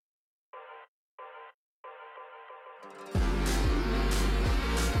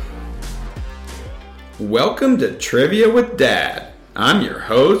Welcome to Trivia with Dad. I'm your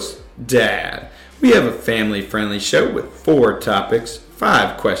host, Dad. We have a family-friendly show with 4 topics,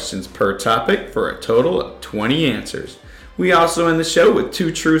 5 questions per topic for a total of 20 answers. We also end the show with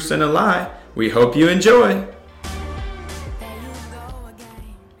 2 truths and a lie. We hope you enjoy.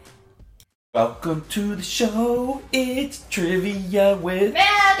 Welcome to the show. It's Trivia with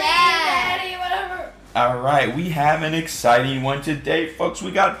Daddy, whatever. Alright, we have an exciting one today, folks.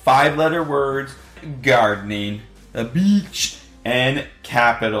 We got 5-letter words, gardening, the beach, and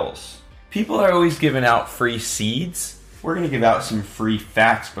capitals. People are always giving out free seeds. We're going to give out some free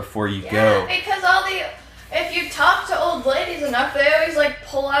facts before you go. Because if you talk to old ladies enough, they always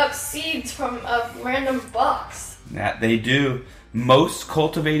pull out seeds from a random box. That they do. Most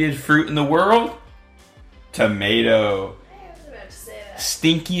cultivated fruit in the world? Tomato. I was about to say that.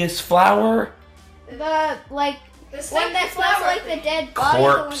 Stinkiest flower? The The one that smells like the dead body.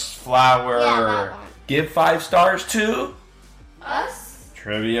 Corpse flower. Yeah, that one. Give 5 stars to Us?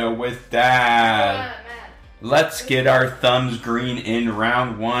 Trivia with Dad. Man. Let's get our thumbs green in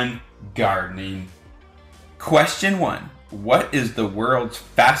round 1, gardening. Question 1. What is the world's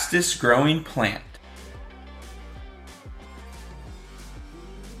fastest growing plant?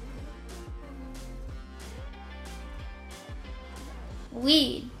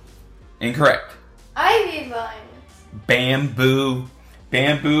 Weed. Incorrect. Ivy vine. Bamboo.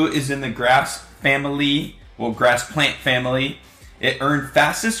 Bamboo is in the grass family, grass plant family. It earned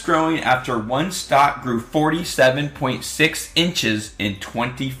fastest growing after one stalk grew 47.6 inches in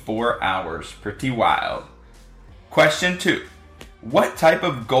 24 hours. Pretty wild. Question 2. What type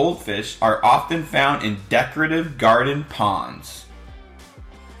of goldfish are often found in decorative garden ponds?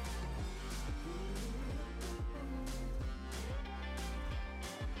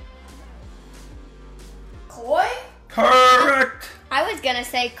 Koi? Correct! I was gonna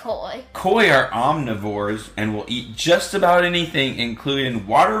say koi. Koi are omnivores and will eat just about anything, including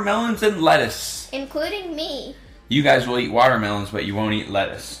watermelons and lettuce. Including me. You guys will eat watermelons, but you won't eat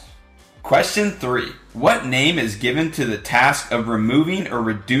lettuce. Question 3. What name is given to the task of removing or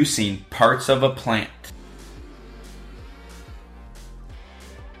reducing parts of a plant?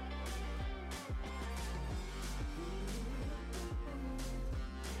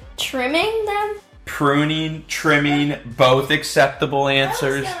 Trimming them? Pruning, trimming, both acceptable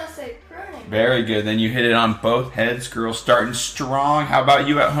answers. I was gonna say pruning. Very good. Then you hit it on both heads. Girls starting strong. How about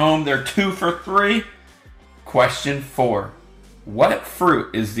you at home? They're 2 for 3. Question 4. What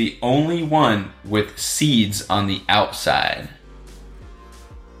fruit is the only one with seeds on the outside?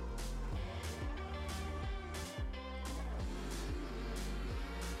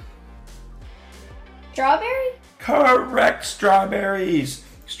 Strawberry? Correct, strawberries.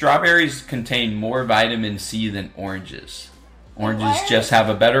 Strawberries contain more vitamin C than oranges. Oranges What? just have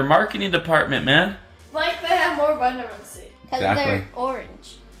a better marketing department, man. They have more vitamin C. Because Exactly. they're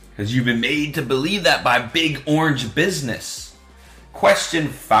orange. Because you've been made to believe that by big orange business. Question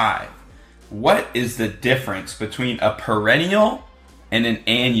 5. What is the difference between a perennial and an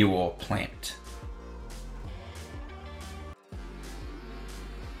annual plant?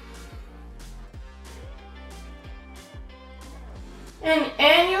 An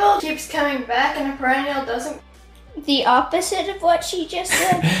annual keeps coming back and a perennial doesn't. The opposite of what she just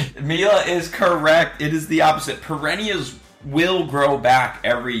said. Mila is correct. It is the opposite. Perennials will grow back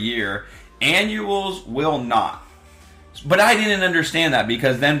every year. Annuals will not. But I didn't understand that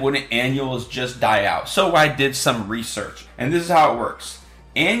because then wouldn't annuals just die out? So I did some research. And this is how it works.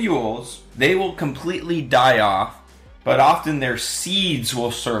 Annuals, they will completely die off, but often their seeds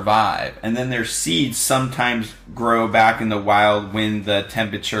will survive. And then their seeds sometimes grow back in the wild when the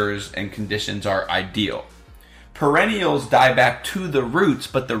temperatures and conditions are ideal. Perennials die back to the roots,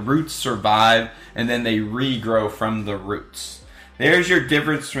 but the roots survive and then they regrow from the roots. There's your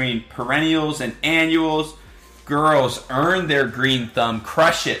difference between perennials and annuals. Girls, earn their green thumb.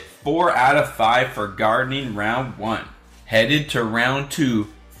 Crush it. 4 out of 5 for gardening round 1. Headed to round 2,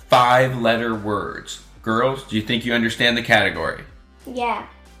 5-letter words. Girls, do you think you understand the category? Yeah.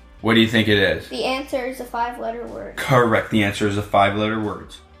 What do you think it is? The answer is a 5-letter word. Correct. The answer is a 5-letter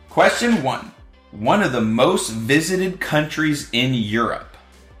words. Question 1. One of the most visited countries in Europe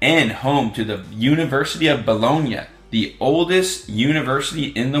and home to the University of Bologna, the oldest university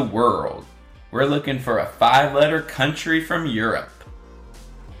in the world. We're looking for a 5-letter country from Europe.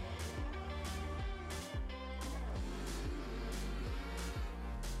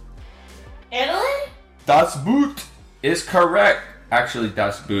 Italy? Das Boot is correct. Actually,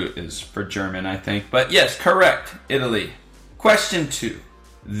 Das Boot is for German, I think. But yes, correct. Italy. Question 2.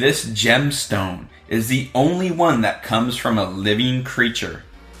 This gemstone is the only one that comes from a living creature.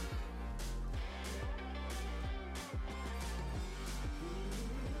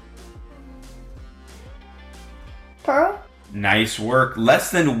 Pearl? Nice work.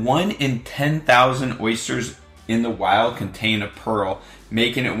 Less than 1 in 10,000 oysters in the wild contain a pearl,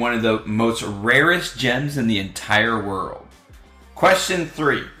 making it one of the most rarest gems in the entire world. Question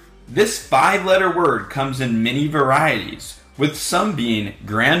 3. This 5-letter word comes in many varieties, with some being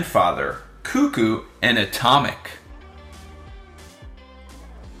grandfather, cuckoo, and atomic.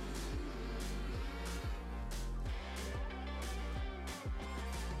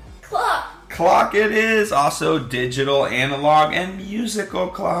 Clock. Clock it is, also digital, analog, and musical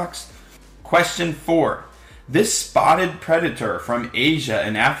clocks. Question 4. This spotted predator from Asia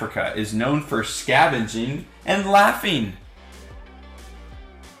and Africa is known for scavenging and laughing.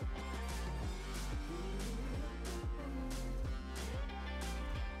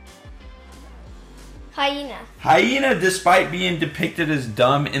 Hyena. Hyena, despite being depicted as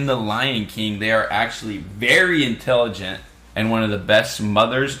dumb in The Lion King, they are actually very intelligent and one of the best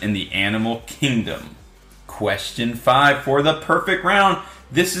mothers in the animal kingdom. Question 5 for the perfect round.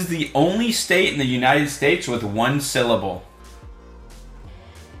 This is the only state in the United States with 1 syllable.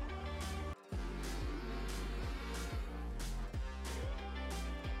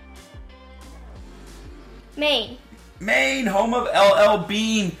 Maine. Maine, home of LL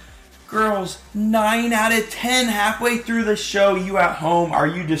Bean. Girls, 9 out of 10 halfway through the show. You at home, are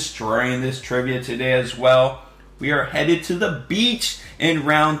you destroying this trivia today as well? We are headed to the beach in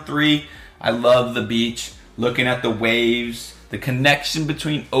round 3. I love the beach, looking at the waves, the connection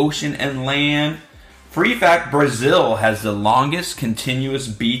between ocean and land. Free fact, Brazil has the longest continuous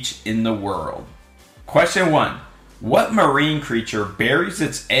beach in the world. Question 1. What marine creature buries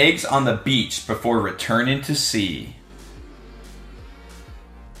its eggs on the beach before returning to sea?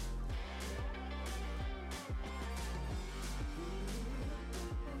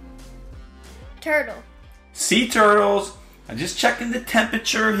 Turtle. Sea turtles. I'm just checking the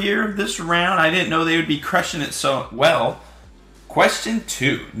temperature here of this round. I didn't know they would be crushing it so well. Question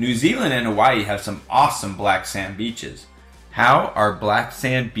 2. New Zealand and Hawaii have some awesome black sand beaches. How are black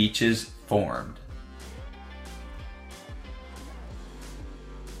sand beaches formed?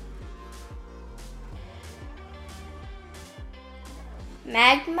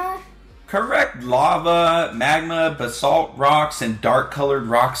 Magma. Correct. Lava, magma, basalt rocks, and dark-colored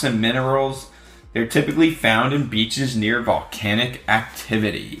rocks and minerals. They're typically found in beaches near volcanic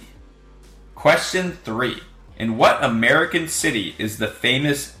activity. Question 3. In what American city is the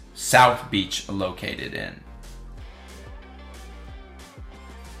famous South Beach located in?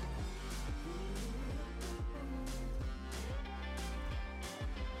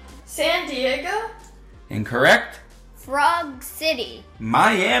 San Diego. Incorrect. Frog City.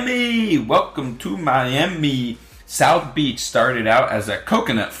 Miami! Welcome to Miami. South Beach started out as a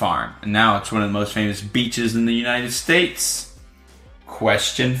coconut farm, and now it's one of the most famous beaches in the United States.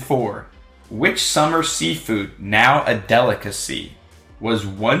 Question 4. Which summer seafood, now a delicacy, was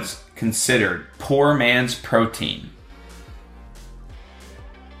once considered poor man's protein?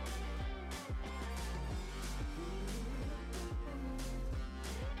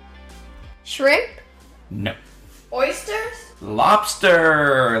 Shrimp. No. Oysters.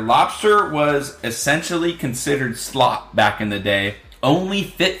 Lobster! Lobster was essentially considered slop back in the day, only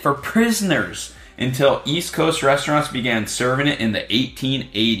fit for prisoners until East Coast restaurants began serving it in the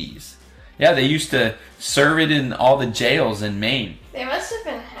 1880s. Yeah, they used to serve it in all the jails in Maine. They must have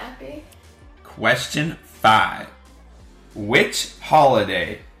been happy. Question 5. Which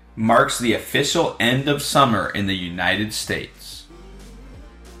holiday marks the official end of summer in the United States?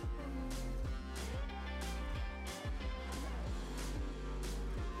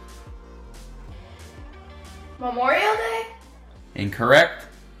 Memorial Day? Incorrect.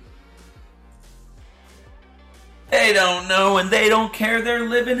 They don't know and they don't care. They're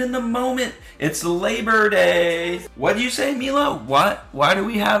living in the moment. It's Labor Day. What do you say, Mila? What? Why do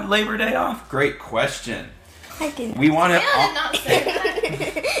we have Labor Day off? Great question. I didn't. We want Mila did to. not say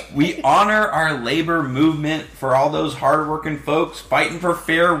that. We honor our labor movement for all those hardworking folks fighting for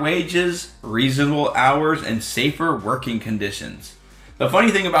fair wages, reasonable hours, and safer working conditions. The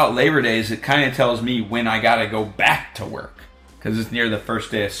funny thing about Labor Day is it kind of tells me when I gotta go back to work, because it's near the first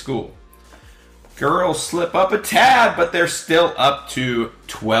day of school. Girls slip up a tad, but they're still up to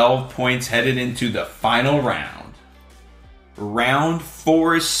 12 points headed into the final round. Round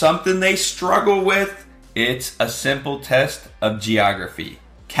 4 is something they struggle with. It's a simple test of geography.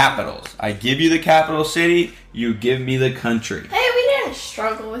 Capitals. I give you the capital city, you give me the country. Hey, we didn't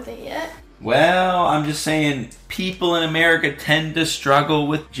struggle with it yet. Well, I'm just saying people in America tend to struggle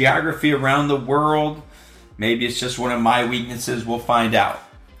with geography around the world. Maybe it's just one of my weaknesses. We'll find out.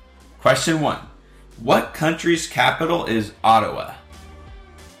 Question 1. What country's capital is Ottawa?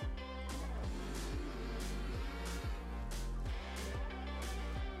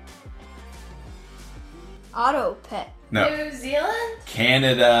 Auto pet. No. New Zealand?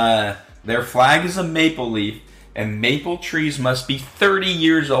 Canada. Their flag is a maple leaf, and maple trees must be 30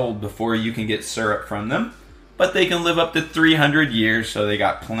 years old before you can get syrup from them. But they can live up to 300 years, so they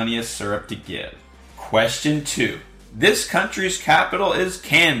got plenty of syrup to give. Question 2. This country's capital is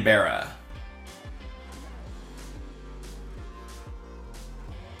Canberra.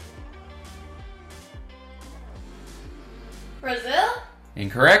 Brazil?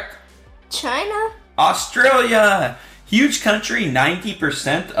 Incorrect. China? Australia. Huge country,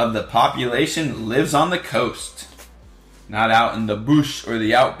 90% of the population lives on the coast, not out in the bush or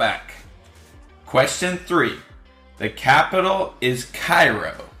the outback. Question 3. The capital is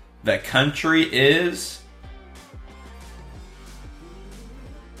Cairo. The country is...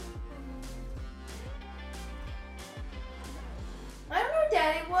 I don't know,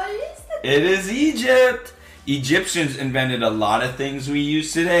 Daddy. What is the... It is Egypt. Egyptians invented a lot of things we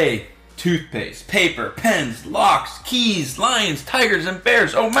use today. Toothpaste, paper, pens, locks, keys, lions, tigers, and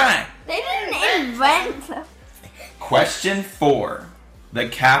bears. Oh my! They didn't invent them. Question 4. The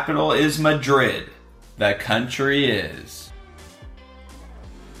capital is Madrid. The country is...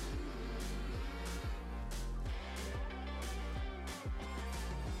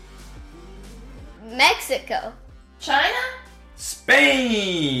 Mexico. China?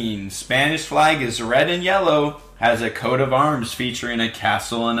 Spain! Spanish flag is red and yellow, has a coat of arms featuring a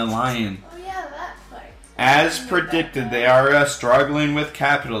castle and a lion. Oh, yeah, that place. As predicted, they are struggling with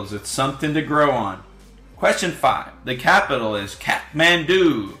capitals. It's something to grow on. Question 5. The capital is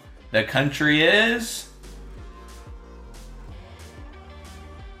Kathmandu. The country is...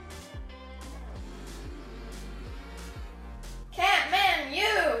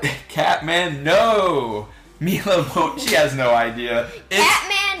 Kathmandu. Mila won't. She has no idea.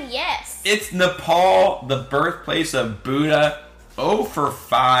 Catman, yes. It's Nepal, the birthplace of Buddha. 0 for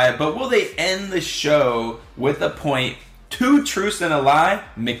 5. But will they end the show with a point? 2 truths and a lie.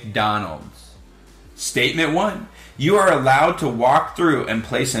 McDonald's. Statement 1. You are allowed to walk through and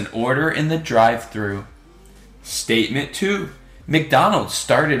place an order in the drive-thru. Statement 2. McDonald's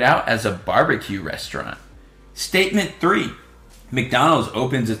started out as a barbecue restaurant. Statement 3. McDonald's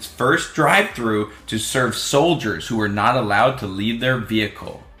opens its first drive-thru to serve soldiers who were not allowed to leave their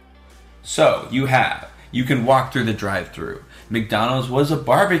vehicle. So, you can walk through the drive-thru. McDonald's was a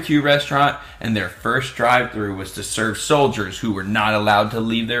barbecue restaurant, and their first drive-thru was to serve soldiers who were not allowed to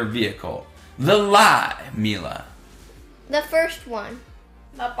leave their vehicle. The lie, Mila. The first one.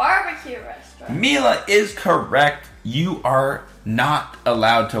 The barbecue restaurant. Mila is correct. You are not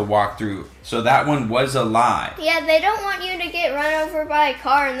allowed to walk through. So that one was a lie. Yeah, they don't want you to get run over by a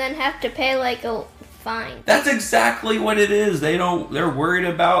car and then have to pay like a fine. That's exactly what it is. They're worried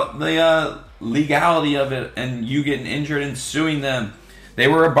about the legality of it and you getting injured and suing them. They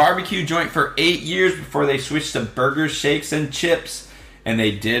were a barbecue joint for 8 years before they switched to burgers, shakes, and chips. And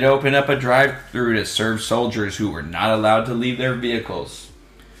they did open up a drive-thru to serve soldiers who were not allowed to leave their vehicles.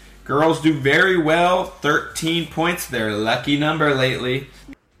 Girls do very well. 13 points, their lucky number lately.